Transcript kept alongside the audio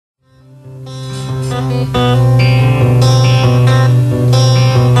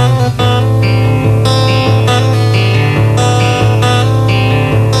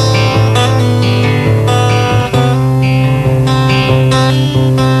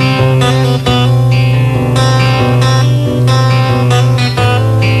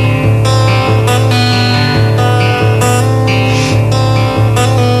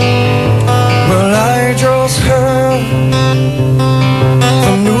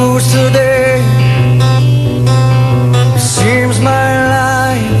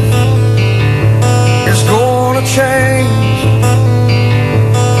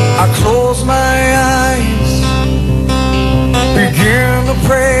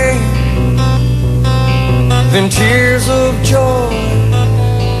Then tears of joy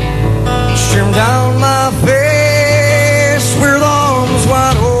stream down my face with arms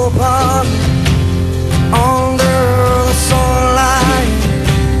wide open under the sunlight.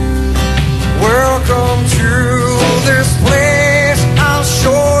 Welcome to this place, I'll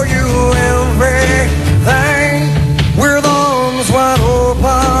show you everything with arms wide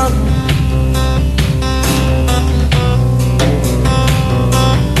open.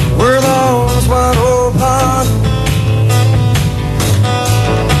 With arms wide open.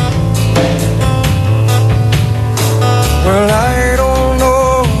 Well, I don't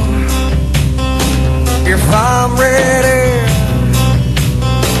know if I'm ready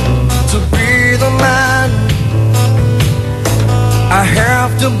to be the man I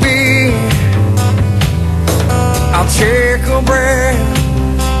have to be. I'll take a breath,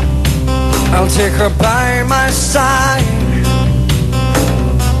 I'll take her by my side.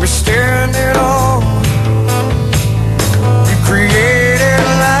 We're standing on, we created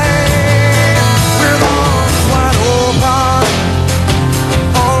life with arms wide open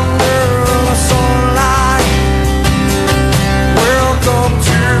under the sunlight. Welcome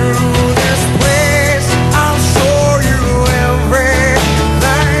to this place, I'll show you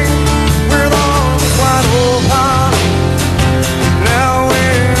everything with arms wide open. Now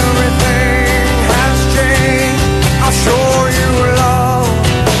everything has changed, I'll show you love,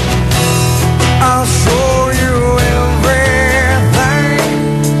 I'll show you everything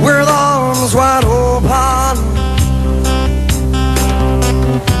with arms wide open.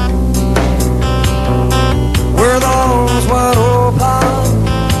 With arms wide open.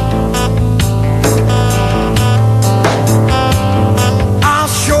 I'll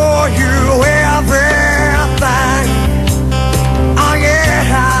show you everything. Oh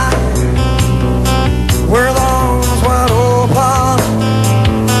yeah. With arms wide open.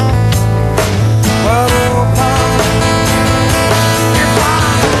 Wide open. If I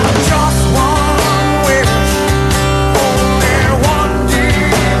had just one wish, only one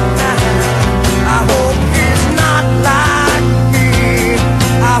demand, I hope he's not like me.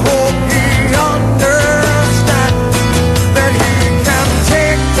 I hope he understands that he can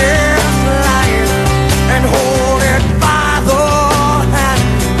take this life and hold it by the hand,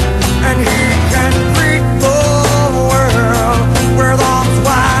 and he can greet the world with arms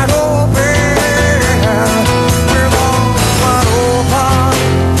wide open. With arms wide open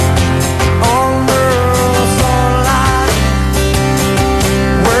under the sunlight.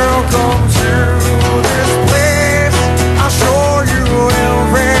 Welcome to this place, I'll show you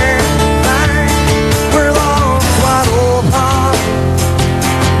everything with arms wide open.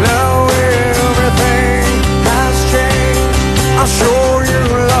 Now everything has changed, I'll show you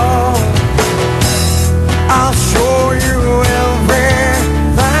love, I'll show you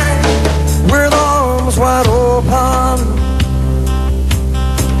everything with arms wide open.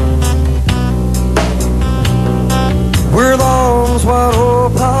 With arms wide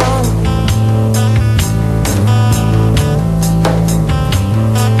open.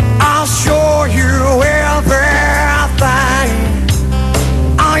 I'll show you everything.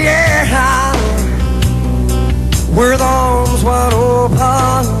 Oh yeah. With arms wide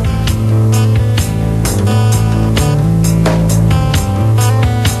open.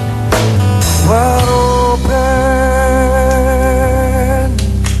 Wide open.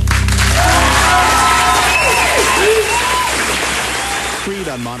 Creed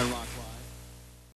on Modern Rock.